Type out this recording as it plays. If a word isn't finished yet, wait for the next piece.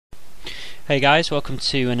Hey guys, welcome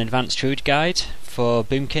to an advanced Druid guide for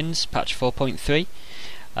Boomkins patch 4.3.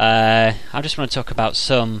 I just want to talk about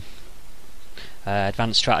some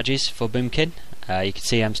advanced strategies for Boomkin. You can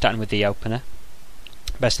see I'm starting with the opener.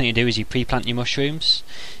 Best thing to do is you pre-plant your mushrooms,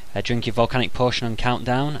 drink your volcanic potion on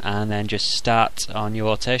countdown, and then just start on your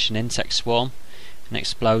rotation insect swarm and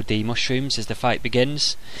explode the mushrooms as the fight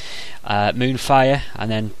begins. Moonfire,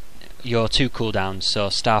 and then your two cooldowns, so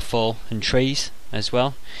Starfall and Trees as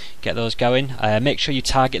well. Get those going. Make sure you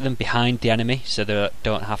target them behind the enemy so they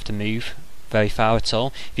don't have to move very far at all.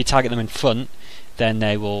 If you target them in front, then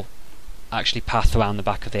they will actually path around the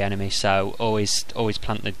back of the enemy, so always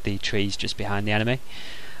plant the trees just behind the enemy.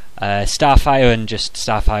 Starfire, and just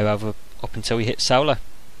Starfire over up until we hit solar.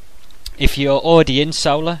 If you're already in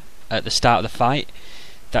solar at the start of the fight,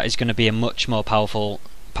 that is going to be a much more powerful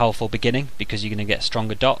beginning, because you're going to get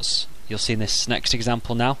stronger dots. You'll see in this next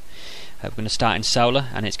example now. We're going to start in solar,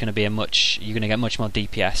 and it's going to be you're going to get much more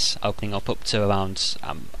DPS, opening up to around,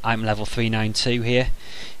 I'm level 392 here,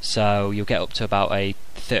 so you'll get up to about a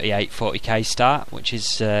 38-40k start, which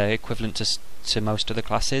is equivalent to most other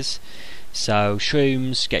classes. So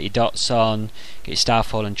shrooms, get your dots on, get your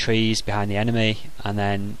Starfall and Trees behind the enemy, and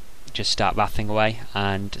then just start wrathing away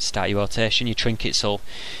and start your rotation. Your trinkets will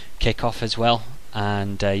kick off as well,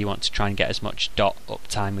 and you want to try and get as much dot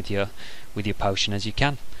uptime with your potion as you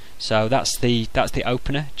can. So that's the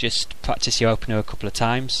opener. Just practice your opener a couple of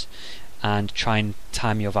times and try and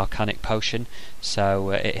time your volcanic potion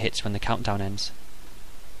so it hits when the countdown ends.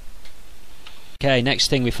 Okay, next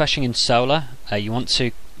thing, refreshing in solar. You want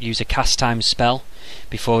to use a cast time spell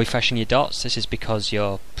before refreshing your dots. This is because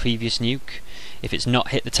your previous nuke, if it's not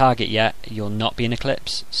hit the target yet, you'll not be in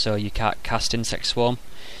Eclipse, so you can't cast Insect Swarm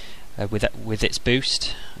with its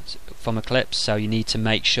boost from Eclipse, so you need to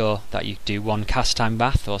make sure that you do one cast time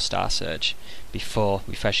Wrath or Star Surge before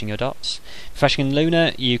refreshing your dots. Refreshing in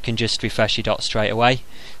Lunar, you can just refresh your dots straight away,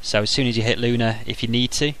 so as soon as you hit Lunar, if you need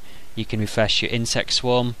to, you can refresh your Insect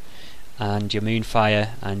Swarm and your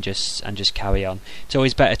Moonfire and just carry on. It's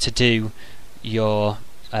always better to do your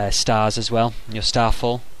stars as well, your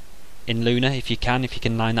Starfall in Lunar if you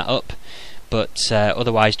can line that up, but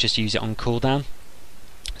otherwise just use it on cooldown.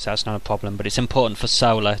 So that's not a problem, but it's important for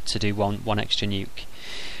solar to do one extra nuke.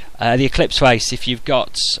 The Eclipse race, if you've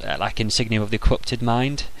got like Insignia of the Corrupted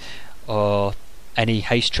Mind or any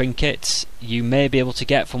haste trinkets, you may be able to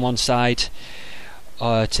get from one side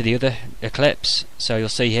to the other Eclipse. So you'll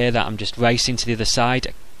see here that I'm just racing to the other side.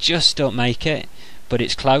 I just don't make it, but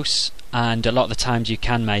it's close, and a lot of the times you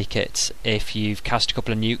can make it. If you've cast a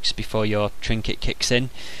couple of nukes before your trinket kicks in,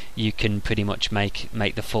 you can pretty much make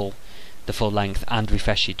the full length and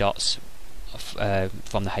refresh your dots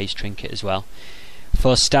from the haste trinket as well.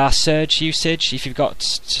 For Star Surge usage, if you've got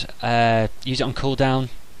use it on cooldown,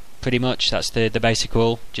 pretty much that's the basic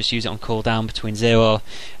rule. Just use it on cooldown between 0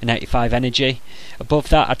 and 85 energy. Above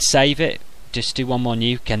that, I'd save it, just do one more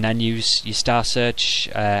nuke and then use your Star Surge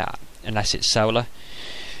unless it's solar.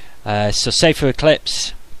 So save for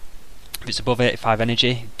Eclipse. If it's above 85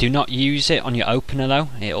 energy, do not use it on your opener though.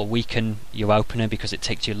 It'll weaken your opener because it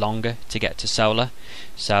takes you longer to get to solar.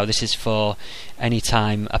 So this is for any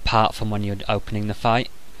time apart from when you're opening the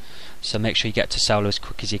fight. So make sure you get to solar as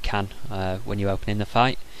quick as you can when you're opening the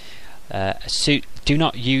fight. Do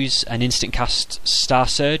not use an instant cast Star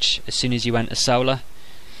Surge as soon as you enter solar.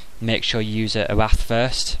 Make sure you use a Wrath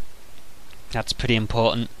first. That's pretty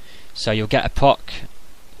important. So you'll get a proc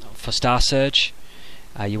for Star Surge.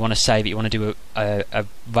 You want to save it, you want to do a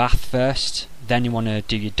Wrath first, then you want to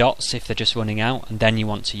do your dots if they're just running out, and then you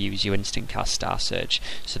want to use your instant cast Star Surge,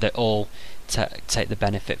 so they all take the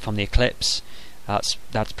benefit from the Eclipse. That's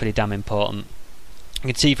pretty damn important. You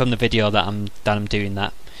can see from the video that I'm doing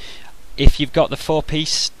that. If you've got the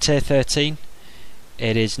 4-piece tier 13,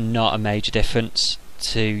 it is not a major difference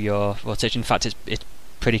to your rotation. In fact, it's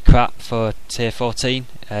pretty crap for tier 14,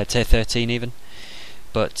 tier 13 even.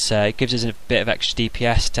 But it gives us a bit of extra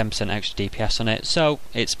DPS, 10% extra DPS on it, so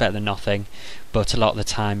it's better than nothing. But a lot of the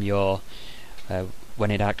time,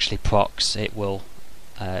 when it actually procs, it will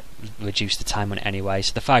reduce the time on it anyway.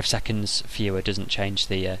 So the 5 seconds fewer doesn't change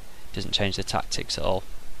the tactics at all.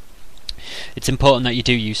 It's important that you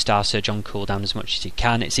do use Star Surge on cooldown as much as you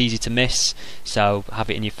can. It's easy to miss, so have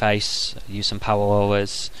it in your face. Use some power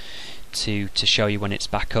auras to show you when it's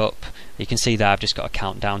back up. You can see that I've just got a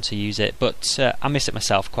countdown to use it, but I miss it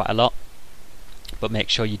myself quite a lot. But make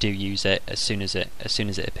sure you do use it as soon as it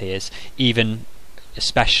appears, even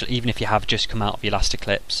if you have just come out of your last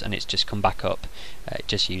Eclipse and it's just come back up,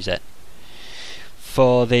 just use it.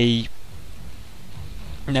 For the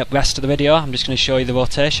rest of the video, I'm just going to show you the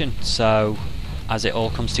rotation. So as it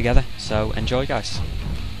all comes together. So enjoy, guys.